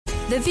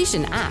The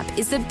Vision app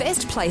is the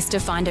best place to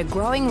find a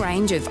growing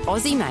range of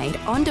Aussie-made,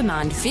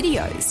 on-demand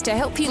videos to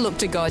help you look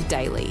to God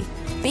daily.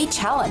 Be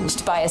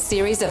challenged by a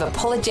series of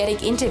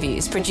apologetic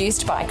interviews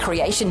produced by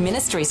Creation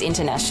Ministries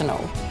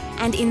International,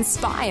 and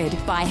inspired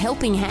by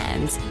Helping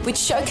Hands, which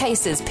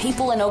showcases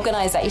people and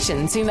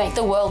organisations who make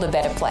the world a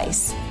better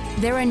place.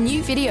 There are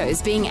new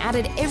videos being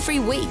added every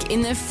week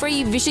in the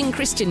free Vision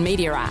Christian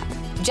Media app.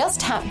 Just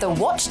tap the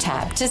Watch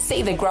tab to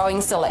see the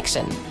growing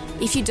selection.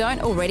 If you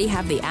don't already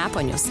have the app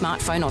on your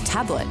smartphone or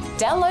tablet,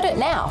 download it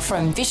now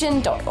from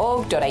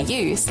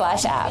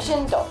vision.org.au/app.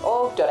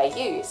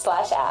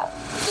 Vision.org.au/app.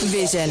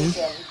 Vision.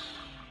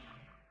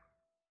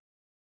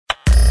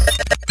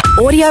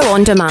 Audio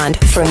on demand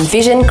from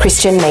Vision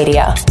Christian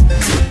Media.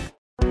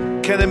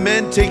 Can a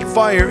man take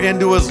fire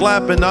into his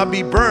lap and not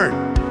be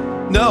burned?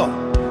 No,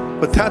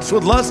 but that's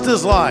what lust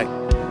is like.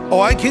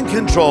 Oh, I can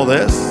control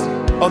this.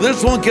 Oh,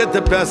 this won't get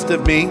the best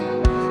of me.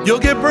 You'll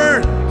get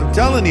burned, I'm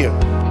telling you.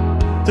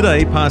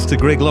 Today, Pastor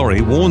Greg Laurie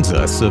warns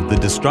us of the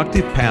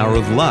destructive power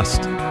of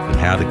lust and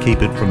how to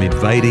keep it from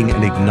invading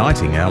and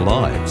igniting our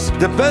lives.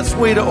 The best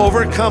way to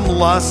overcome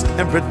lust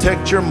and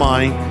protect your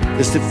mind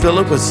is to fill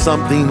it with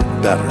something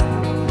better.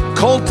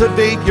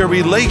 Cultivate your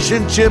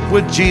relationship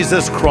with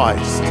Jesus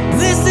Christ.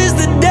 This is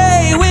the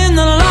day when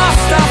the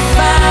lost are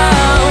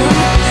found.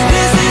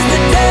 This is the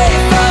day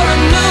for a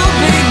new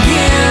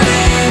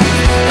beginning.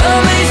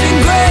 Amazing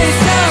grace,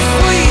 how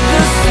sweet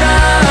the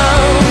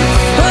sound.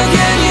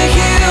 Again you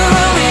hear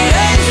all the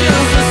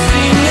angels are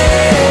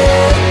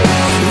singing.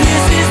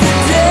 This is the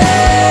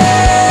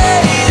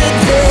day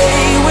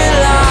when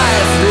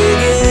life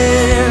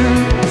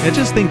begins. Now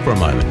just think for a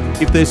moment.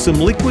 If there's some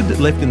liquid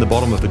left in the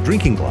bottom of a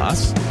drinking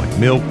glass, like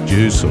milk,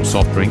 juice or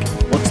soft drink,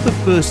 what's the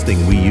first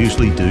thing we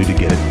usually do to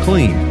get it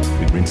clean?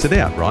 We rinse it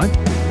out, right?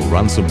 We'll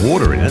run some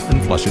water in it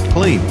and flush it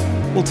clean.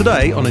 Well,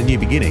 today on A New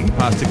Beginning,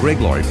 Pastor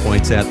Greg Laurie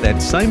points out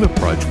that same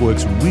approach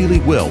works really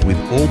well with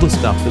all the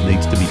stuff that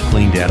needs to be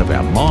cleaned out of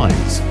our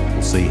minds.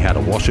 We'll see how to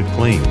wash it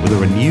clean with a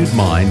renewed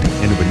mind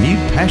and a renewed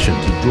passion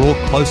to draw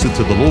closer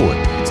to the Lord.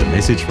 It's a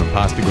message from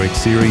Pastor Greg's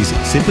series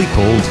simply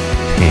called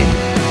 10.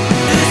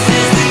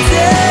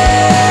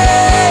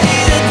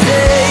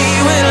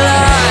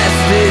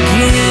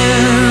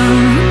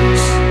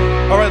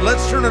 All right,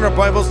 let's turn in our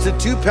Bibles to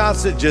two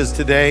passages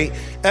today,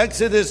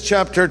 Exodus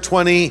chapter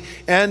 20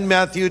 and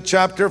Matthew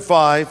chapter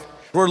 5.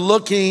 We're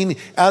looking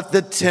at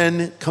the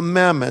 10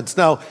 commandments.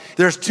 Now,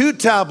 there's two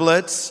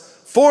tablets.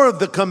 4 of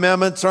the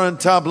commandments are on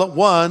tablet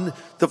 1.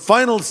 The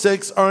final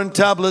 6 are on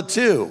tablet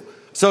 2.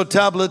 So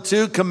tablet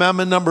 2,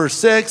 commandment number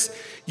 6,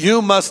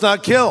 you must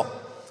not kill,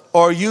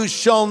 or you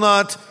shall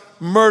not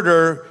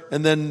murder.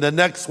 And then the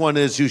next one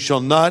is you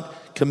shall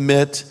not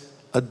commit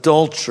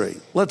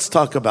adultery. Let's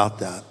talk about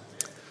that.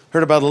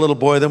 Heard about a little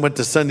boy that went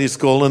to Sunday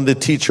school and the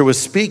teacher was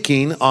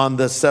speaking on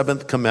the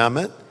 7th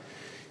commandment.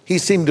 He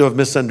seemed to have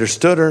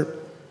misunderstood her.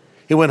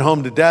 He went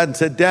home to Dad and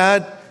said,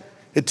 Dad,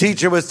 the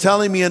teacher was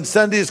telling me in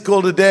Sunday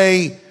school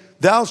today,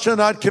 thou shalt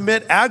not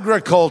commit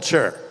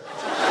agriculture.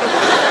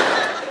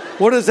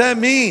 What does that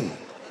mean?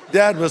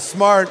 Dad was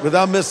smart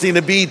without missing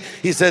a beat.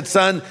 He said,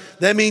 son,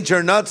 that means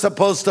you're not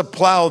supposed to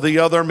plow the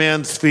other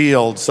man's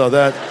field. So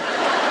that,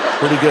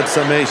 pretty good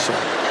summation.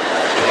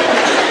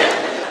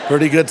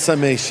 Pretty good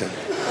summation.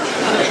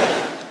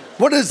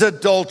 What is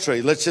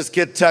adultery? Let's just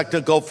get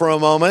technical for a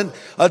moment.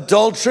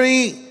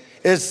 Adultery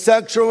is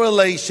sexual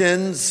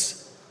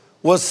relations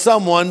with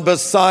someone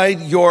beside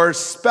your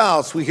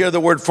spouse. We hear the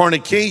word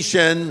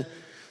fornication.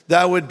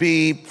 That would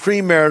be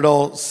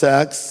premarital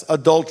sex.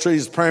 Adultery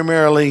is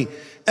primarily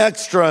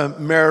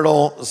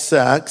extramarital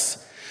sex.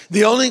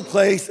 The only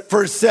place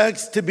for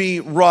sex to be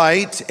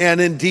right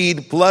and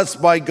indeed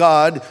blessed by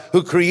God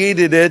who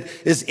created it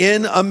is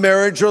in a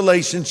marriage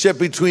relationship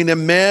between a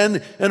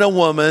man and a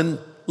woman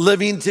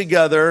living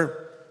together,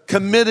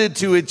 committed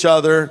to each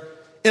other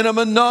in a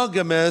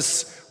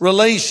monogamous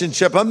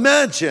relationship.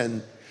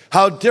 Imagine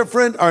how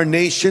different our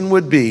nation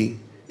would be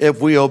if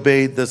we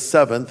obeyed the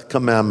 7th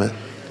commandment.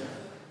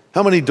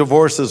 How many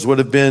divorces would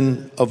have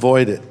been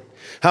avoided?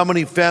 How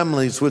many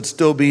families would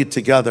still be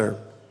together?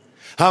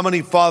 How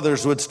many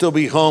fathers would still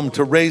be home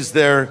to raise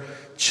their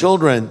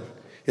children?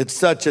 It's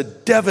such a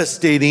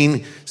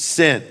devastating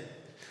sin.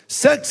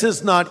 Sex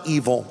is not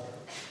evil.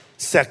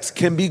 Sex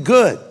can be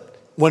good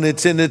when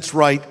it's in its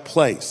right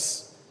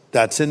place.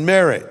 That's in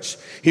marriage.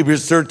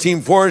 Hebrews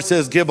 13:4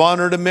 says, give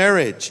honor to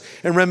marriage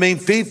and remain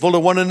faithful to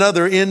one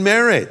another in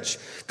marriage.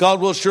 God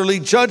will surely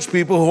judge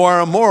people who are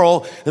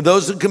immoral and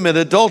those who commit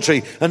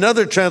adultery.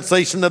 Another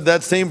translation of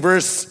that same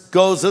verse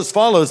goes as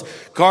follows.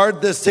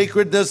 Guard the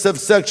sacredness of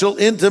sexual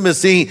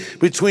intimacy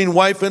between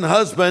wife and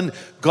husband.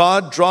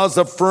 God draws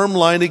a firm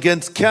line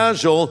against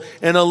casual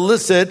and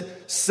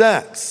illicit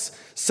sex.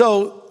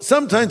 So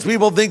sometimes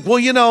people think,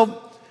 well,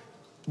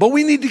 but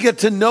we need to get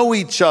to know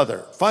each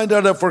other, find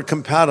out if we're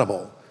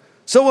compatible.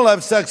 So we'll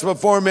have sex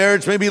before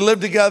marriage, maybe live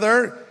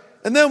together,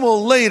 and then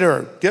we'll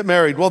later get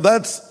married. Well,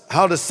 that's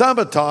how to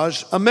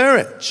sabotage a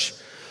marriage.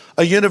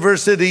 A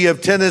University of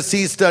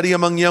Tennessee study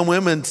among young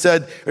women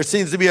said there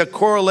seems to be a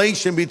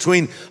correlation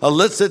between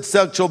illicit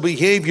sexual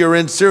behavior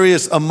and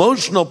serious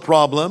emotional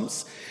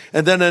problems.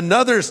 And then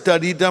another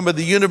study done by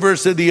the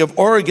University of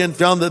Oregon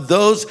found that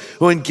those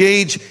who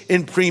engage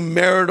in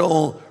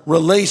premarital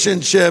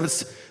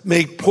relationships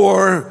make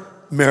poor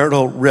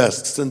marital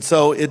risks. And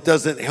so it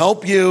doesn't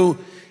help you,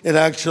 it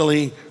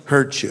actually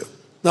hurts you.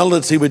 Now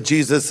let's see what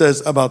Jesus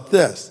says about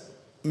this.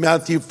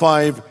 Matthew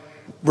 5,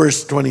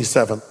 verse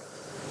 27.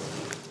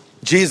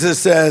 Jesus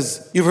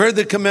says, you've heard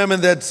the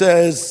commandment that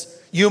says,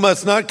 you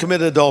must not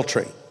commit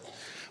adultery.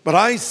 But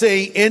I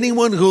say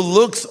anyone who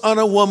looks on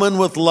a woman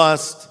with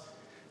lust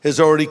has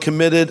already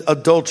committed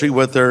adultery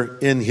with her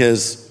in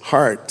his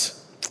heart.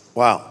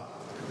 Wow.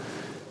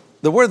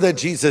 The word that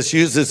Jesus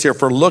uses here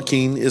for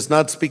looking is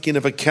not speaking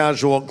of a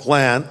casual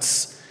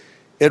glance.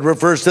 It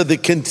refers to the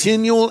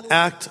continual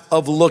act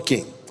of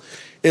looking.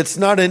 It's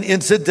not an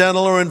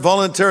incidental or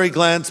involuntary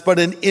glance, but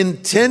an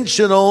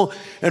intentional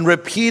and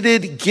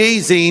repeated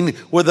gazing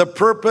with a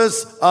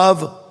purpose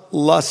of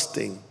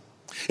lusting.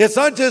 It's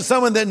not just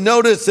someone that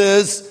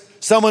notices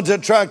someone's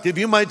attractive.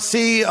 You might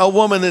see a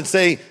woman and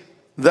say,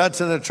 that's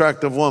an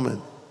attractive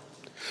woman.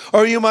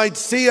 Or you might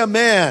see a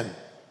man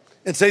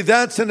and say,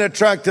 that's an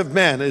attractive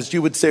man, as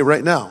you would say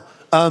right now.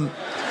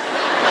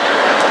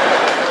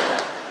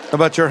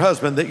 About your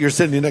husband that you're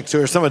sitting next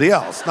to or somebody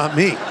else, not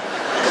me.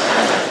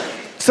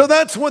 So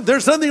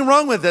there's nothing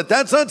wrong with it.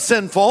 That's not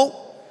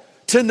sinful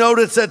to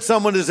notice that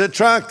someone is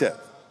attractive.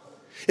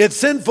 It's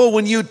sinful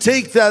when you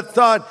take that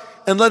thought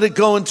and let it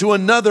go into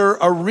another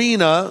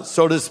arena,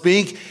 so to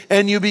speak,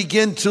 and you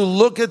begin to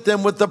look at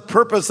them with the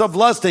purpose of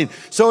lusting.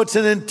 So it's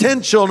an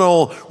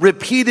intentional,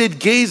 repeated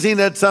gazing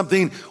at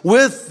something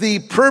with the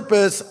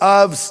purpose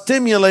of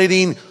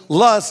stimulating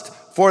lust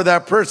for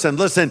that person.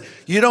 Listen,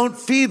 you don't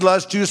feed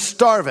lust, you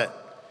starve it.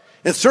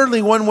 And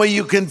certainly one way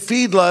you can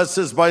feed lust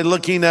is by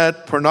looking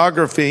at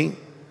pornography.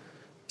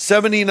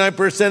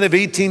 79% of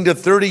 18 to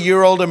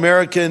 30-year-old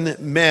American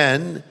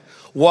men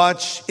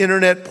watch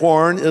internet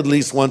porn at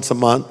least once a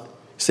month. You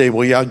say,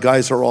 well, yeah,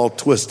 guys are all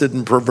twisted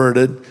and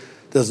perverted.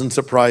 Doesn't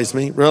surprise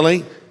me.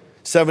 Really?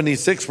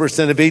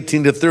 76% of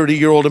 18 to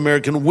 30-year-old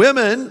American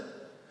women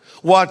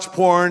watch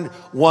porn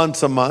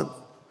once a month.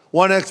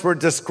 One expert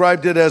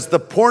described it as the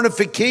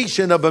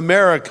pornification of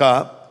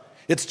America.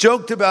 It's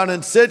joked about in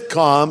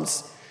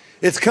sitcoms.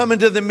 It's come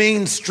into the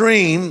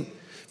mainstream.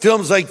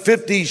 Films like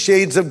 50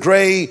 Shades of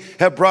Grey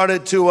have brought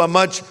it to a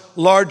much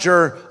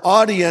larger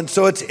audience.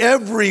 So it's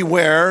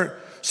everywhere.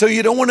 So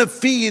you don't want to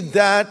feed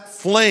that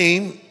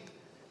flame.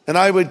 And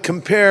I would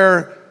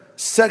compare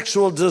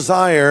sexual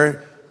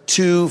desire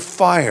to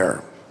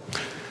fire.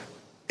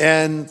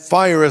 And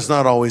fire is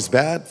not always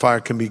bad. Fire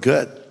can be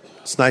good.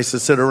 It's nice to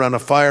sit around a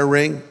fire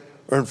ring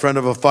or in front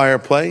of a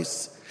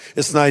fireplace.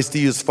 It's nice to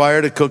use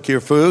fire to cook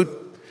your food.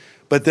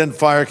 But then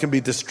fire can be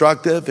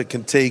destructive. It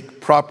can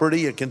take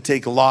property. It can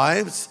take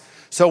lives.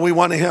 So we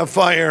want to have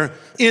fire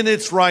in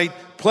its right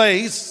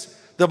place.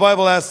 The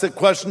Bible asks the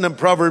question in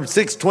Proverbs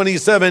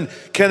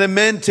 6:27, can a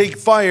man take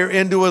fire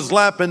into his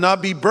lap and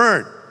not be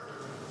burned?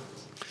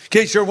 In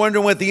case you're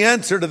wondering what the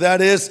answer to that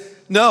is,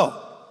 no.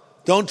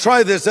 Don't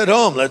try this at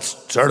home. Let's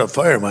start a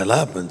fire in my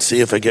lap and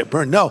see if I get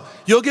burned. No,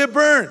 you'll get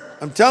burned.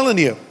 I'm telling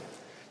you.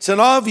 It's an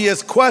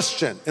obvious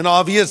question, an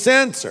obvious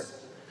answer.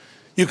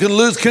 You can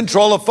lose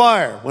control of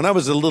fire. When I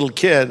was a little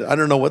kid, I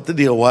don't know what the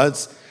deal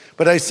was,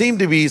 but I seemed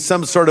to be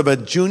some sort of a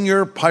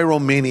junior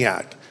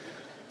pyromaniac.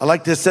 I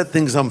like to set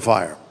things on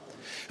fire.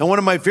 And one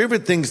of my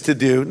favorite things to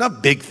do,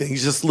 not big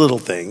things, just little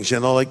things,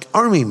 like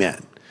army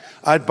men.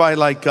 I'd buy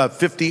like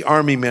 50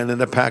 army men in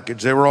a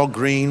package. They were all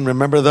green,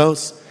 remember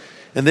those?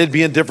 And they'd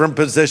be in different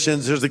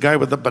positions. There's a guy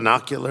with the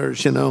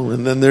binoculars,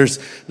 and then there's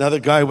another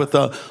guy with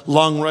a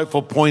long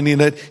rifle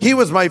pointing at. He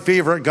was my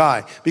favorite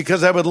guy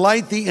because I would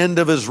light the end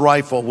of his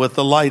rifle with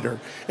the lighter,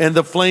 and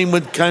the flame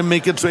would kind of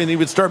make it so, and he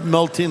would start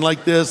melting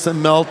like this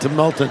and melt and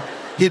melt. And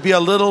he'd be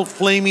a little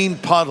flaming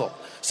puddle.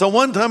 So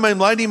one time I'm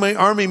lighting my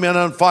army men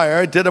on fire.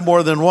 I did it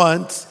more than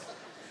once,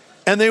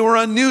 and they were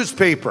on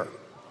newspaper.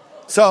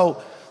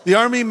 So the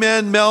army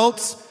man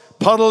melts,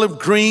 puddle of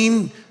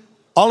green.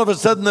 All of a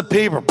sudden the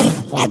paper,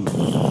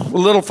 a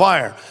little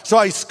fire. So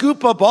I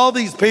scoop up all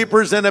these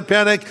papers in a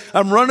panic.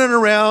 I'm running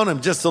around. I'm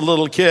just a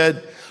little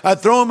kid. I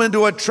throw them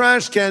into a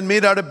trash can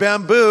made out of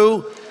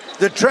bamboo.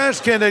 The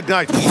trash can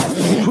ignites.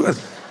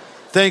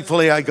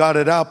 Thankfully, I got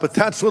it out, but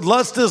that's what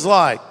lust is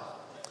like.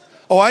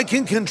 Oh, I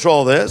can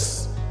control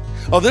this.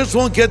 Oh, this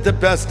won't get the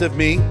best of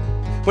me.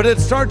 But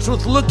it starts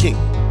with looking.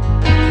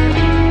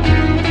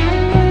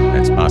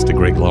 That's Pastor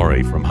Greg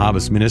Laurie from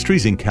Harvest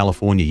Ministries in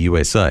California,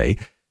 USA.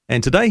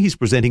 And today he's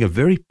presenting a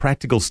very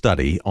practical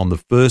study on the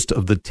first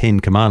of the 10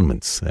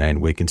 commandments. And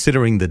we're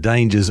considering the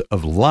dangers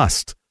of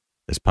lust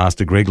as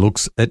Pastor Greg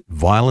looks at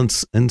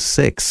violence and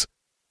sex.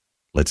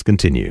 Let's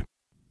continue.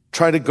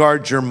 Try to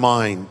guard your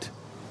mind.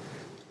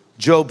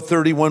 Job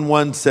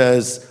 31:1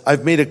 says,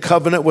 I've made a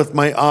covenant with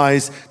my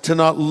eyes to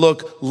not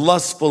look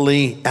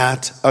lustfully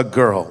at a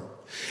girl.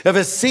 If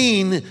a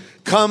scene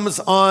comes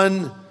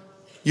on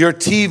your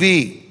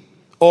TV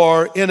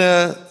or in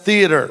a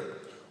theater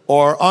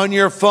or on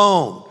your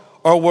phone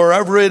or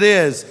wherever it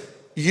is,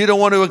 you don't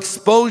want to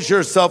expose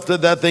yourself to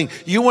that thing.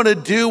 You want to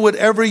do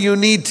whatever you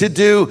need to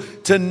do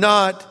to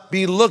not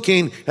be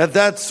looking at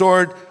that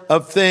sort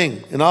of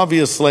thing. And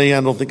obviously,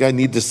 I don't think I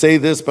need to say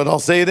this, but I'll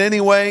say it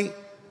anyway.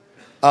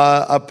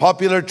 A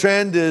popular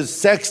trend is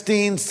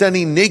sexting,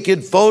 sending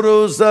naked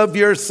photos of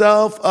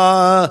yourself.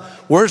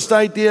 Worst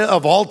idea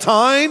of all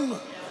time.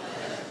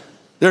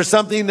 There's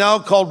something now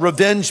called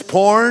revenge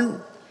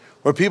porn,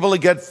 where people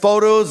get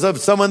photos of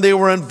someone they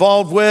were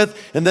involved with,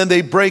 and then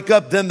they break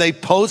up, then they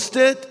post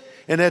it,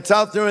 and it's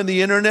out there on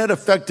the internet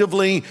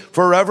effectively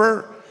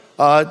forever.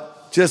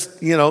 Just,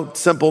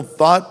 simple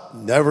thought,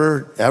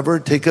 never, ever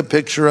take a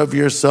picture of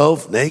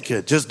yourself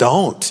naked. Just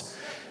don't.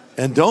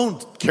 And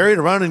don't carry it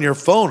around in your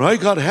phone. I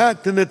got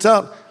hacked and it's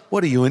out.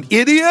 What are you, an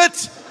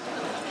idiot?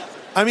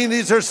 I mean,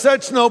 these are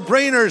such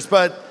no-brainers,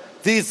 but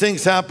these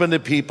things happen to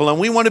people, and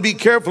we want to be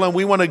careful, and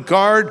we want to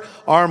guard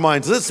our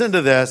minds. Listen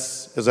to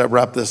this as I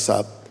wrap this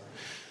up.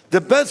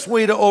 The best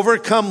way to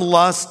overcome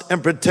lust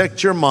and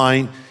protect your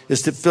mind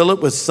is to fill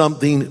it with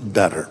something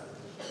better.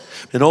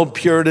 An old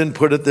Puritan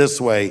put it this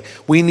way: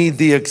 we need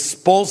the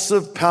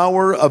expulsive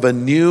power of a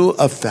new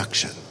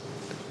affection.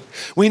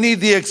 We need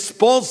the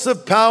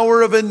expulsive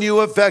power of a new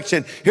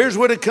affection. Here's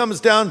what it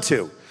comes down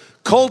to.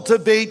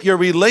 Cultivate your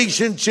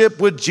relationship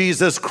with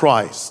Jesus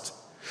Christ.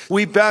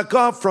 We back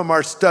off from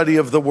our study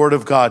of the Word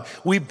of God.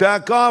 We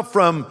back off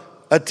from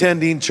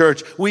attending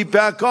church. We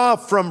back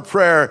off from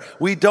prayer.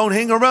 We don't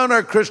hang around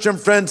our Christian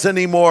friends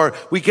anymore.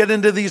 We get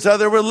into these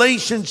other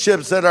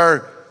relationships that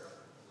are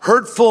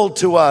hurtful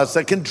to us,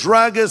 that can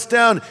drag us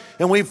down,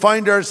 and we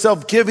find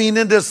ourselves giving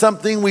into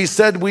something we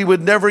said we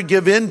would never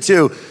give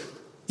into.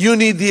 You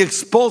need the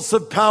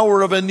expulsive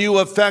power of a new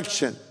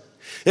affection.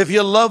 If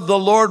you love the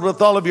Lord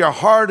with all of your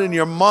heart and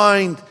your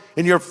mind,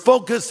 and you're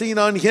focusing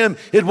on Him,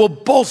 it will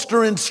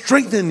bolster and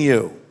strengthen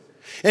you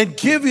and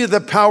give you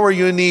the power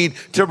you need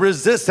to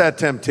resist that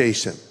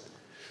temptation.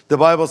 The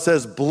Bible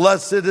says,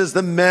 blessed is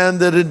the man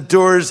that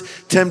endures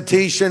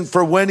temptation,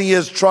 for when he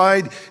is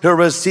tried, he'll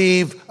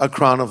receive a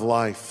crown of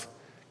life.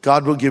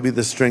 God will give you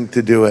the strength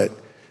to do it.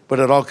 But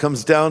it all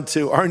comes down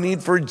to our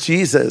need for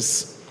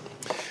Jesus.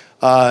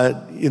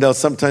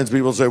 Sometimes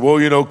people say,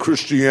 well,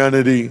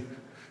 Christianity,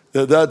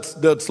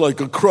 that's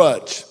like a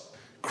crutch.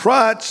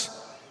 Crutch?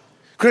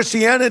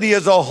 Christianity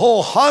is a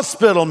whole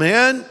hospital,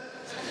 man.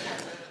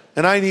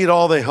 And I need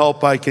all the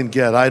help I can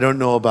get. I don't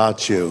know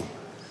about you.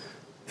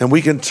 And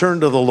we can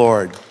turn to the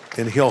Lord,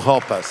 and He'll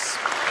help us.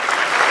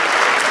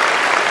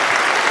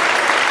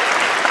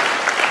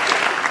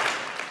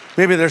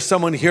 Maybe there's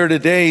someone here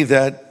today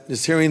that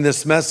is hearing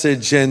this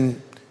message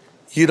and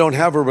you don't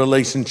have a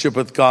relationship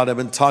with God. I've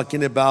been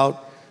talking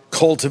about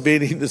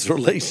cultivating this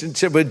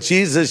relationship with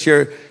Jesus.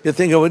 You're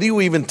thinking, what are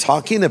you even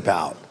talking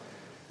about?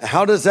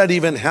 How does that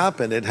even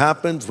happen? It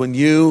happens when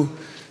you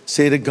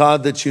say to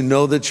God that you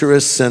know that you're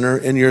a sinner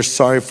and you're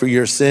sorry for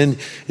your sin,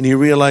 and you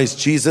realize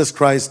Jesus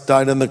Christ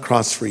died on the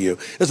cross for you.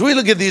 As we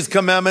look at these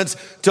commandments,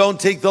 don't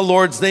take the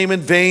Lord's name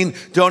in vain.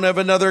 Don't have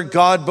another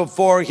God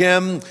before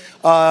Him.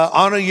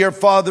 Honor your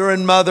father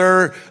and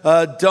mother.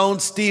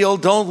 Don't steal.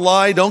 Don't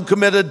lie. Don't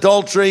commit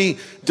adultery.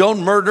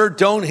 Don't murder.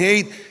 Don't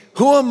hate.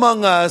 Who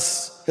among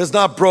us has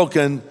not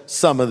broken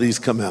some of these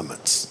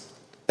commandments?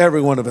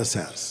 Every one of us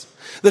has.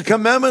 The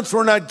commandments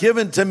were not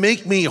given to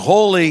make me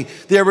holy.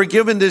 They were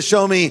given to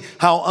show me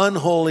how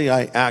unholy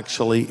I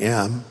actually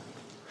am.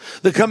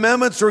 The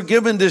commandments were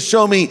given to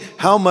show me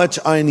how much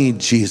I need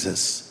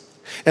Jesus.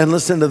 And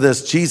listen to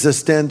this. Jesus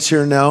stands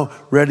here now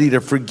ready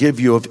to forgive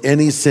you of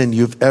any sin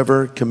you've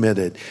ever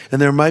committed.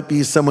 And there might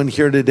be someone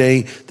here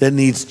today that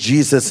needs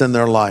Jesus in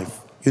their life.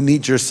 You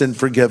need your sin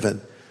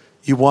forgiven.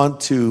 You want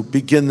to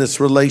begin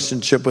this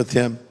relationship with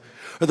Him.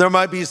 Or there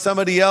might be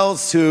somebody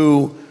else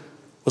who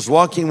was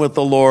walking with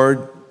the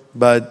Lord,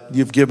 but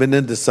you've given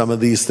into some of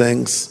these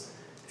things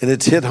and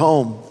it's hit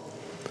home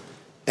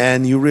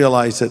and you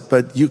realize it,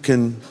 but you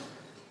can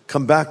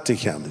come back to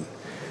Him.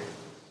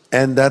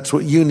 And that's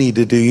what you need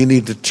to do. You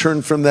need to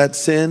turn from that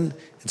sin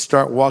and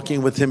start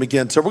walking with Him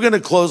again. So we're going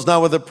to close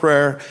now with a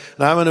prayer,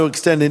 and I'm going to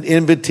extend an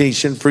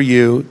invitation for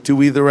you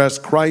to either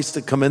ask Christ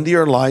to come into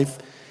your life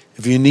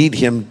if you need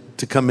Him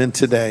to come in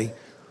today,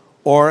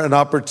 or an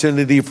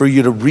opportunity for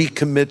you to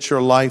recommit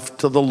your life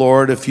to the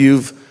Lord if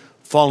you've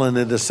fallen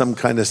into some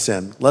kind of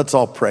sin. Let's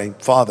all pray.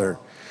 Father,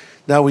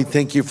 now we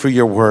thank You for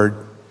Your word,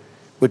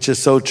 which is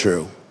so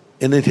true,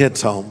 and it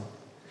hits home.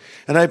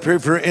 And I pray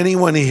for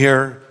anyone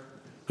here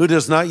who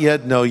does not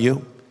yet know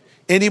You,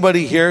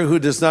 anybody here who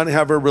does not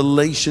have a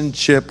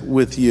relationship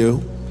with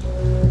You,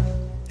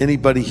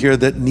 anybody here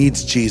that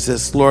needs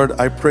Jesus. Lord,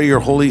 I pray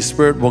Your Holy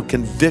Spirit will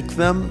convict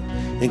them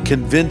and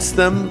convince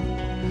them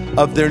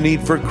of their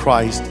need for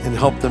Christ and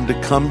help them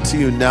to come to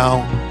You now,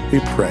 we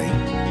pray.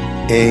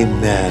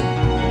 Amen.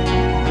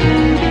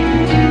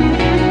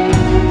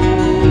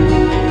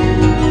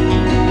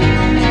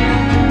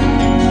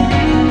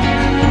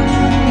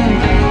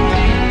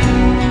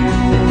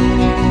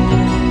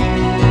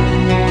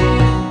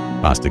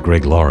 Pastor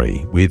Greg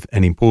Laurie with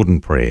an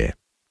important prayer.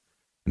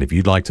 And if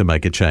you'd like to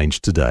make a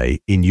change today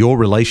in your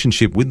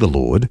relationship with the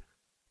Lord,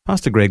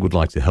 Pastor Greg would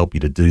like to help you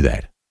to do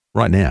that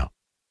right now.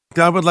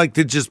 I would like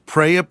to just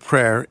pray a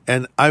prayer,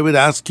 and I would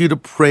ask you to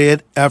pray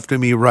it after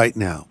me right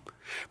now.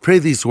 Pray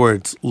these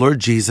words: Lord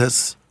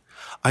Jesus,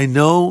 I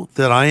know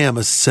that I am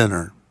a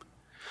sinner,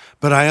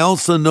 but I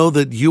also know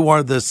that you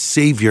are the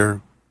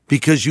Savior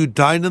because you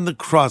died on the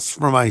cross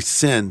for my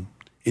sin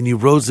and you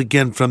rose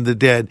again from the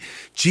dead.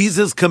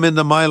 Jesus, come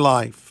into my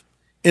life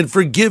and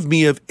forgive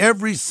me of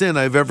every sin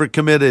I've ever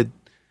committed.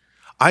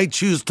 I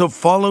choose to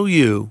follow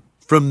you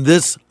from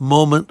this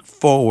moment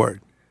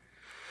forward.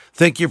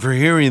 Thank you for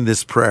hearing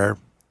this prayer.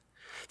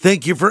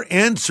 Thank you for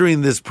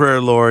answering this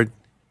prayer, Lord.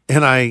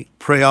 And I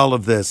pray all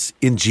of this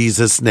in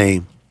Jesus'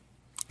 name.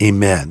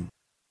 Amen.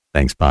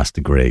 Thanks,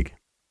 Pastor Greg.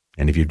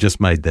 And if you've just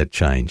made that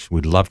change,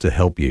 we'd love to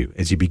help you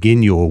as you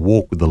begin your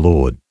walk with the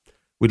Lord.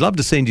 We'd love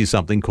to send you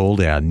something called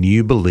our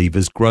New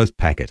Believers Growth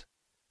Packet.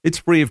 It's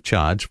free of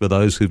charge for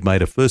those who've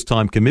made a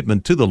first-time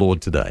commitment to the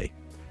Lord today.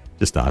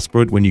 Just ask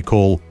for it when you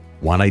call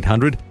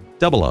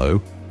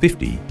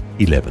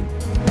 1-800-00-50-11.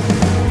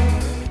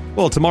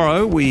 Well,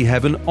 tomorrow we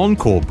have an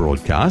encore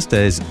broadcast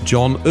as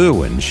John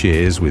Irwin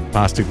shares with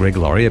Pastor Greg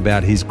Laurie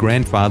about his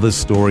grandfather's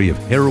story of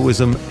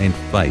heroism and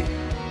faith.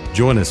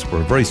 Join us for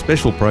a very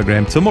special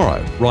program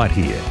tomorrow, right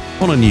here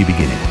on A New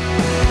Beginning.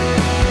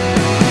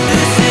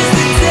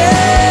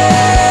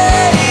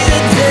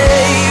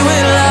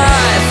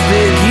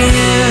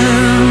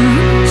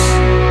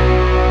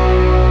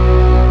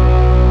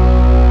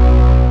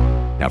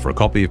 Now, for a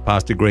copy of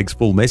Pastor Greg's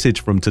full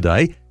message from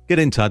today, get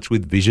in touch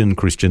with Vision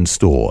Christian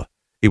Store.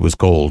 It was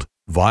called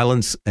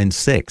Violence and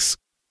Sex.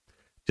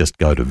 Just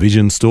go to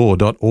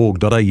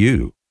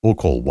visionstore.org.au or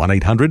call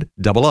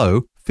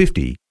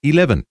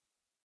 1-800-00-50-11.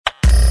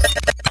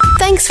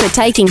 Thanks for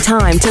taking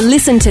time to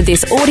listen to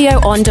this audio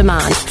on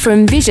demand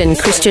from Vision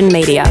Christian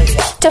Media.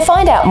 To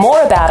find out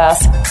more about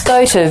us,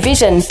 go to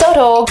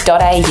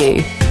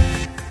vision.org.au.